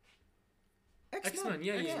 X-Men,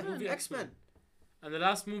 yeah, X-Men, movie X-Men. And the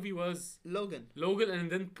last movie was Logan. Logan, and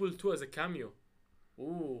then Deadpool 2 as a cameo.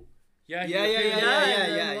 Ooh. Yeah, Yeah. and then one of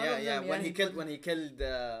them, When yeah, he he killed, put- when he killed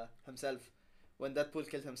himself, when Deadpool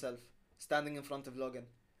killed himself, standing in front of Logan,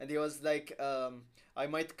 and he was like, "I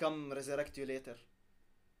might come resurrect you later."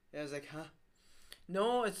 I was like, "Huh?"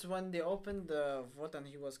 No, it's when they opened the vault and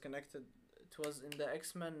he was connected. It was in the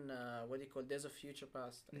X-Men. What do you call Days of Future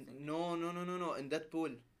Past? I think. No.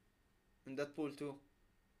 In Deadpool too.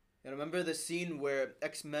 You remember the scene where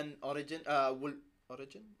X-Men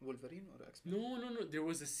Origin? Wolverine or X-Men? No. There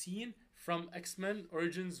was a scene from X-Men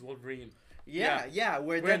Origins Wolverine. Where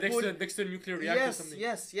Where Deadpool... Dexter nuclear reactor or Yes, something.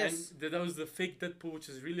 yes. And that was the fake Deadpool, which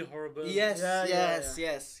is really horrible. Yes.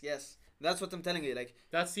 That's what I'm telling you. Like,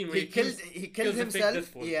 That scene where he killed kills the fake himself.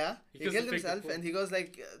 Deadpool. Yeah, he kills killed the fake himself, Deadpool. and he goes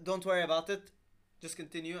like, "Don't worry about it. Just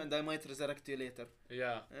continue, and I might resurrect you later."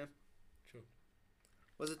 Yeah. True.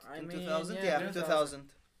 Was it I in mean, 2000? yeah, Yeah, 2000.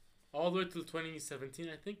 2000. All the way till 2017,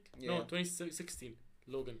 I think. No, Yeah. 2016.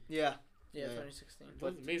 Logan. Yeah. Yeah, Yeah. 2016. It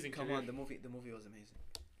was amazing. Come career. on, the movie was amazing.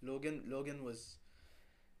 Logan was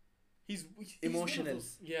He's emotional. one of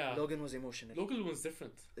those- Yeah. Logan was emotional. Logan was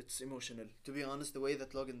different. It's emotional. To be honest, the way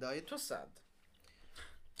that Logan died. It was sad.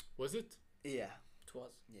 Was it? Yeah, It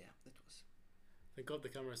was. it was. Thank God the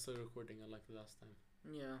camera is still recording, unlike the last time.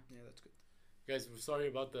 Yeah. Yeah, that's good. Guys, we're sorry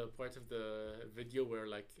about the part of the video where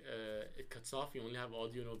like it cuts off. You only have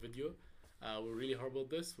audio, no video. We're really horrible at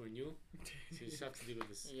this. We're new, so you just have to deal with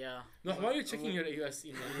this. Yeah. No, why are you checking your AOS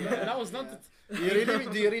email? That was not. Yeah.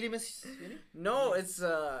 Do you really miss? No, it's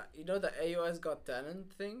you know the AOS Got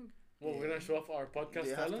Talent thing. Well, we're gonna show off our podcast Do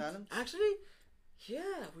you have talent. talent? Actually,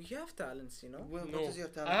 yeah, we have talents, you know, Well, No, what is your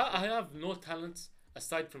talent? I have no talents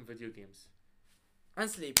aside from video games. and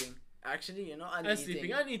sleeping. Actually, you know, and And eating.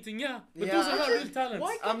 sleeping and eating, yeah. But Yeah, those are not actually, real talents.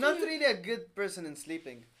 why- I'm not you- really a good person in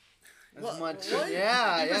sleeping. As What- much. why?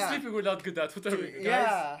 Yeah, Even yeah. sleeping we're not good at. What are we? Guys,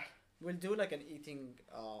 Yeah. We'll do like an eating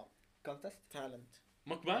Contest? talent.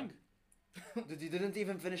 Mukbang? Dude, you didn't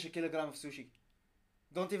even finish a kilogram of sushi.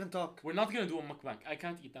 Don't even talk. We're not gonna do a mukbang. I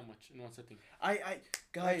can't eat that much in one sitting.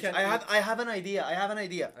 Guys, can't I have an idea.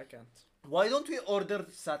 I can't. Why don't we order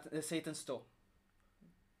Satan's toe?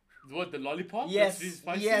 What, the lollipop? Yes, That's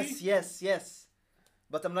really spicy? yes.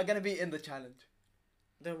 But I'm not gonna be in the challenge.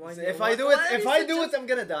 Then why? If why- I do why it, is just- I'm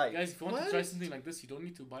gonna die. Guys, if you want to What? try something like this, you don't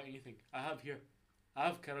need to buy anything. I have here. I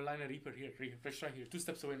have Carolina Reaper here. Fresh right here. 2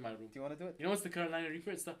 steps away in my room. Do you wanna do it? You know what's the Carolina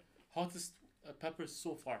Reaper? It's the hottest pepper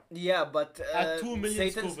so far. Yeah, but At 2 million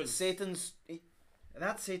Scovilles.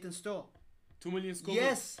 That's Satan's toe. 2 million Scovilles.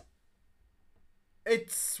 Yes.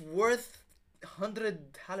 It's worth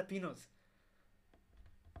 100 jalapenos.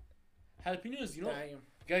 Jalapenos, you know. Damn.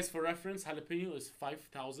 Guys, for reference, jalapeno is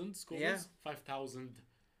 5,000 Scovilles. Yeah. 5,000.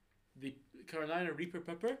 The Carolina Reaper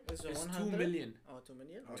pepper Is is it 2 100? million. Oh, 2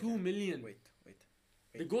 million. Okay. 2 million. Wait.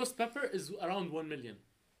 The ghost pepper is around 1 million.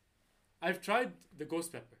 I've tried the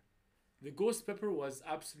ghost pepper. The ghost pepper was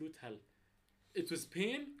absolute hell. It was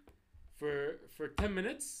pain for 10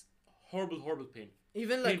 minutes. Horrible pain.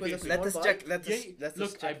 Even like Pain, with a pain. small Let us bite? check. Let's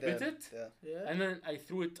Look, check I bit it. Yeah. Yeah. And then I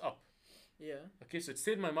threw it up. Yeah. Okay, so it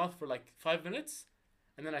stayed in my mouth for like 5 minutes.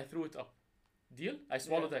 And then I threw it up. Deal? I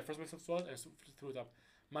swallowed Yeah. it. I forced myself to swallow it and I threw it up.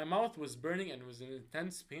 My mouth was burning and was in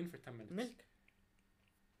intense pain for 10 minutes. Milk.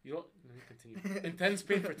 You don't. Let me continue. Intense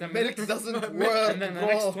pain for 10 Milk minutes. doesn't work. And then the bro.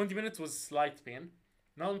 next 20 minutes was slight pain.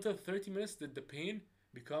 Not until 30 minutes did the pain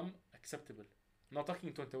become acceptable. Not talking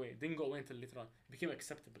it went away. It didn't go away until later on. It became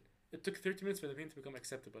acceptable. It took 30 minutes for the pain to become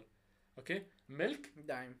acceptable. Okay? Milk,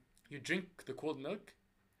 Damn. you drink the cold milk.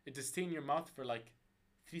 It will stay in your mouth for like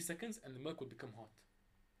 3 seconds and the milk would become hot.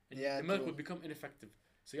 And Yeah, the milk true. would become ineffective.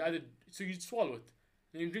 So you swallow it.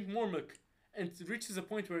 Then you drink more milk. And it reaches a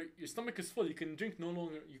point where your stomach is full. You can no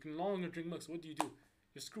longer drink milk. So what do?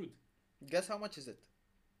 You're screwed. Guess how much is it?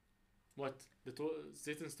 What? The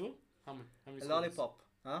Satan's toe? How many? How many A Scovilles? lollipop.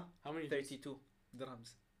 Huh? How many? 32 dirhams.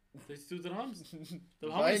 32 dirhams?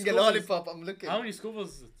 So how many Buying a Scovilles- lollipop. I'm looking. How many Scovilles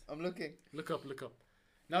is it? I'm looking. Look up.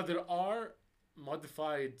 Now there are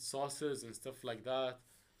modified sauces and stuff like that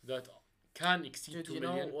can exceed Dude, 2 you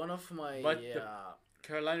know, million. one of my But the-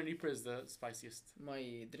 Carolina Reaper is the spiciest.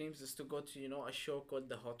 my dreams is to go to a show called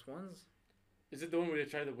The Hot Ones. Is it the one where they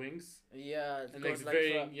try the wings? Yeah, it And goes like like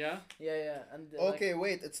varying, from- yeah? yeah, and Okay,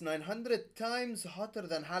 wait. It's 900 times hotter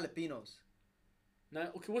than jalapenos. Now,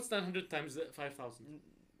 okay, what's 900 times 5,000?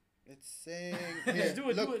 It's saying Just here, do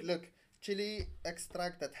it, look, do it. look. Chili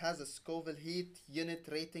extract that has a Scoville heat unit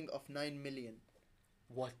rating of 9 million.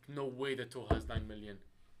 What? No way the toe has 9 million.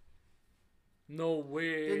 No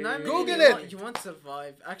way. The 9 Google million, it! You won't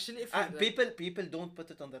survive. Actually, if you People don't put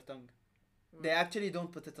it on their tongue. They actually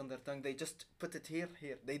don't put it on their tongue. They just put it here.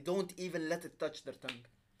 They don't even let it touch their tongue.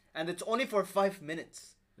 And it's only for 5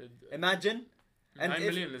 minutes. Imagine. And 9 if-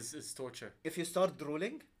 million is torture. If you start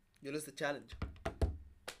drooling, you lose the challenge.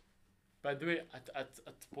 By the way, at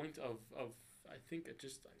the point of I think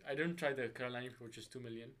I didn't try the Carolina Reaper, which is 2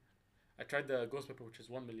 million. I tried the ghost pepper, which is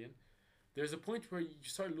 1 million. There's a point where you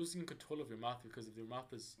start losing control of your mouth because if your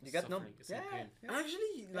mouth is You get numb. suffering, it's in pain.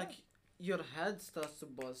 actually, like, your head starts to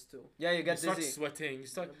buzz too. Yeah, you You get start dizzy. sweating.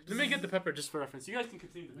 Let me get the pepper just for reference. You guys can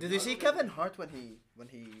continue. Did you see Kevin Hart when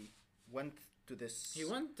he went to this. He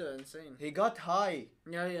went insane. He got high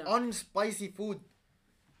Yeah. on spicy food.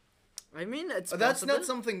 I mean, it's That's possible. not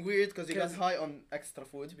something weird because he got 'Cause- high on extra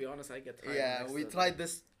food. To be honest, I get high. Yeah, on we extra tried food.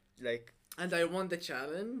 this like. And I won the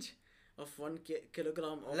challenge of 1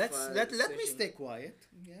 kilogram of. Let me station. stay quiet.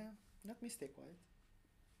 Yeah, let me stay quiet.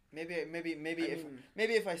 Maybe I if mean-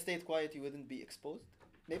 maybe if I stayed quiet, you wouldn't be exposed.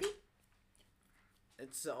 Maybe.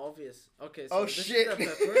 It's obvious. Okay, so Oh this shit! is the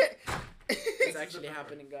pepper. It's actually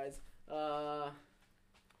happening, guys.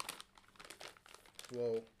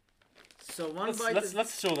 Whoa. So one bite is.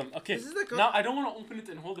 Let's show them. Okay. This is the Now I don't want to open it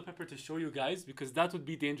and hold the pepper to show you guys because that would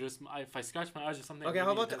be dangerous. If I scratch my eyes or something. Okay, it how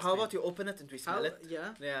really about hurts how me. about you open it and we smell How, it?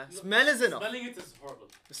 yeah. Yeah, No, smell is enough. Smelling it is horrible.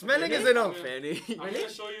 Smelling is Really? enough, Okay. Fanny. I'm Really?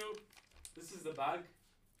 gonna show you. This is the bag.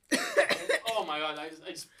 Oh my god! I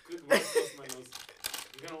just closed my nose.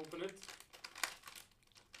 I'm gonna open it.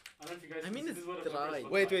 I don't know if you guys. I mean, this it's is what a pepper dry.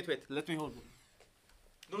 looks Wait, like. Let me hold it.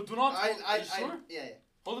 No, do not. Hold, are you sure? Yeah.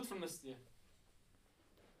 Hold it from this. Yeah.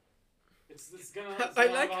 It's gonna. I It's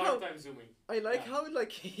gonna like have a hard how- time zooming. I like Yeah. how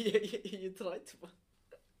like you tried to.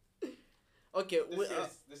 Okay, Put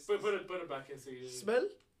it back in so you. smell.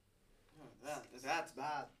 That's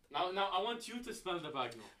bad. Now I want you to smell the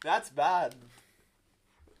bag now. That's bad.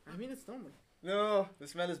 I mean, it's normal. No, the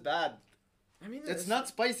smell is bad. I mean, It's not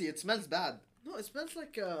spicy. It smells bad. No, it smells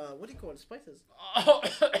like what do you call it? Spices.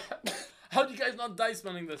 How do you guys not die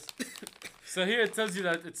smelling this? So here it tells you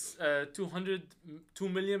that it's 2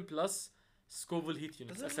 million plus Scoville heat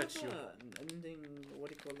units. Does it SHU. have an ending? What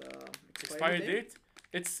do you call Expiry date?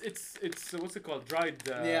 It's what's it called? Dried.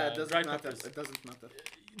 Yeah, it doesn't dried matter. peppers. It doesn't matter.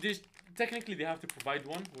 Technically they have to provide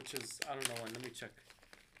one, which is I don't know when. Let me check.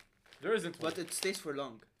 There isn't one. But it stays for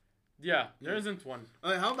long. Yeah, there Yeah. isn't one.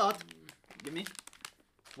 How about? Give me.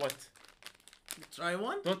 What? Try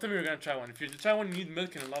one. Don't tell me you're gonna try one. If you try one, you need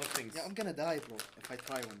milk and a lot of things. Yeah, I'm gonna die, bro, if I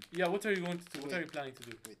try one. Yeah, what are you going to do? What Wait. are you planning to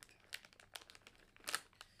do? Wait.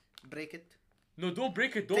 Break it. No, don't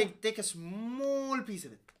break it. Don't. Take a small piece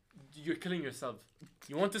of it. You're killing yourself.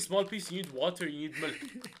 You want a small piece, you need water, you need milk.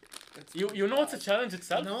 You know what's a challenge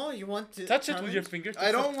itself? No, you want to Touch it with your finger.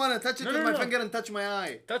 I don't want to touch it No, with no, my no. finger and touch my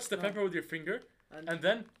eye. Touch the No. pepper with your finger And, and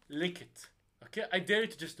then lick it. Okay? I dare you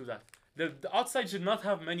to just do that. The outside should not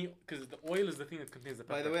have many because the oil is the thing that contains the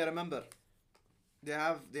pepper. By the way, remember, they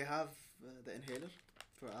have the inhaler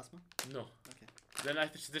for asthma. No. Okay. Then I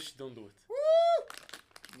just don't do it.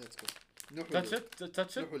 Let's go. No, Touch it.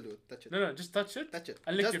 Touch No, it. we'll do it. Touch it. No, just touch it Touch it.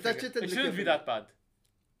 and lick Just your touch finger. it and It lick shouldn't your be finger. that bad.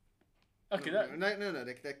 Okay, that.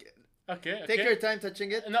 No. Okay. Take your time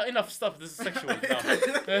touching it. No, enough stuff. This is sexual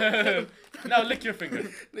now. Now lick your finger.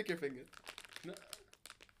 Lick your finger. No.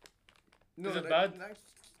 Is it bad?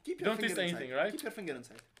 Keep You your don't taste finger anything, inside. right? Keep your finger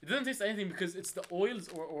inside. It doesn't taste anything because it's the oils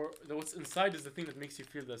or what's inside is the thing that makes you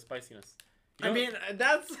feel the spiciness. You I know- mean,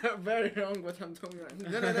 that's very wrong what I'm doing right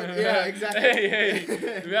now. No. Yeah, exactly.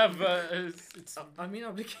 Hey, we have it's I mean,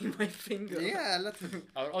 I'm licking my finger. Yeah, let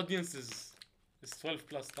our audience is 12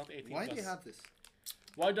 plus, not 18 Why plus. do you have this?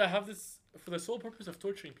 Why do I have this? For the sole purpose of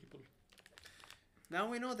torturing people. Now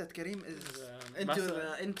we know that Kareem is.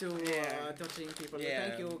 Into Yeah. touching people. Yeah.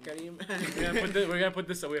 Thank you, Kareem. We're gonna put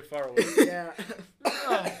this away far away. yeah.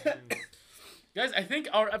 Guys, I think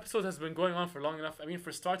our episode has been going on for long enough. I mean,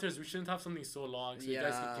 for starters, we shouldn't have something so long so you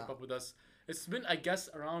guys can Yeah. keep up with us. It's been, I guess,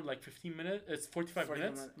 around like 15 minutes. It's 45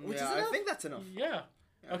 minutes. Which Yeah, is I enough. think that's enough. Yeah.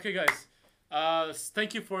 Yeah. Okay, guys.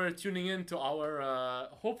 Thank you for tuning in to our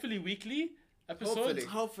hopefully weekly episode. Hopefully.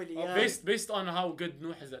 Hopefully, Oh, yeah. Based on how good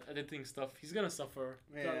Nuh is at editing stuff, he's gonna suffer.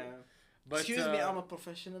 Yeah. But, Excuse me, I'm a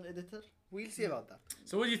professional editor. We'll see about that.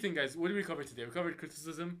 So what do you think, guys? What did we cover today? We covered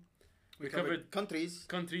criticism. We covered countries.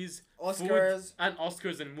 countries, Oscars. food, and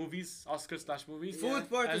Oscars and movies. Oscars/movies. Yeah. Food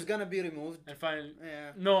part is And- gonna be removed. And finally,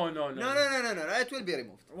 Yeah. no. No. It will be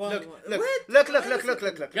removed. What? Look.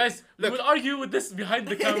 Guys, we Look. will argue with this behind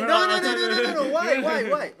the camera. No.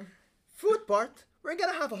 Why? Food part. We're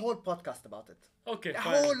gonna have a whole podcast about it. Okay, A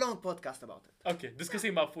fine. whole long podcast about it. Okay,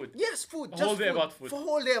 discussing about food. Yes, food. A Just whole day food. about food. For a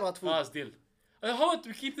whole day about food. Ah, deal. How about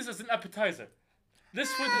we keep this as an appetizer? This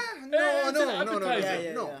food. no, it's an no, appetizer.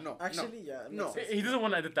 Yeah. No. Actually, yeah. No. makes sense. He doesn't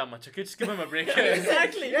want to edit that much. Okay, just give him a break.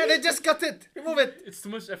 Exactly. Yeah, they just cut it. Remove it. It's too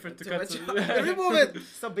much effort to Too cut. much. Remove it.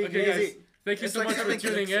 Stop being Okay, lazy. guys. Thank you It's so like much for having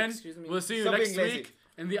tuning kids, in. excuse me. We'll see you Stop next being lazy. week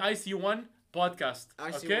in the ICU1 podcast.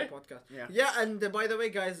 I see Okay? one podcast. Yeah. Yeah, and by the way,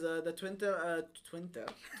 guys, the Twitter, Twitter.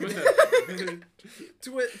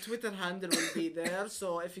 Twitter handle will be there.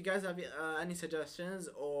 So if you guys have any suggestions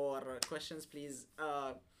or questions, please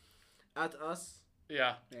at us.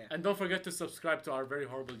 Yeah. Yeah. And don't forget to subscribe to our very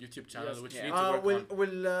horrible YouTube channel, Yes. which Yeah. we need to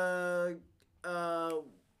work We'll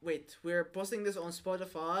wait. We're posting this on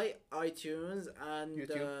Spotify, iTunes, and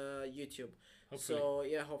YouTube. YouTube. Hopefully. So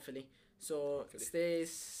yeah, hopefully. So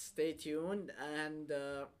stay tuned and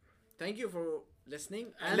thank you for listening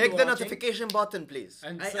and Click the watching. notification button, please.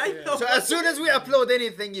 And I know. So as soon as we upload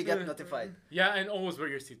anything, you get notified. yeah, and always wear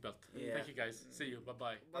your seatbelt. Yeah. Thank you guys. See you. Bye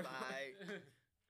bye. Bye.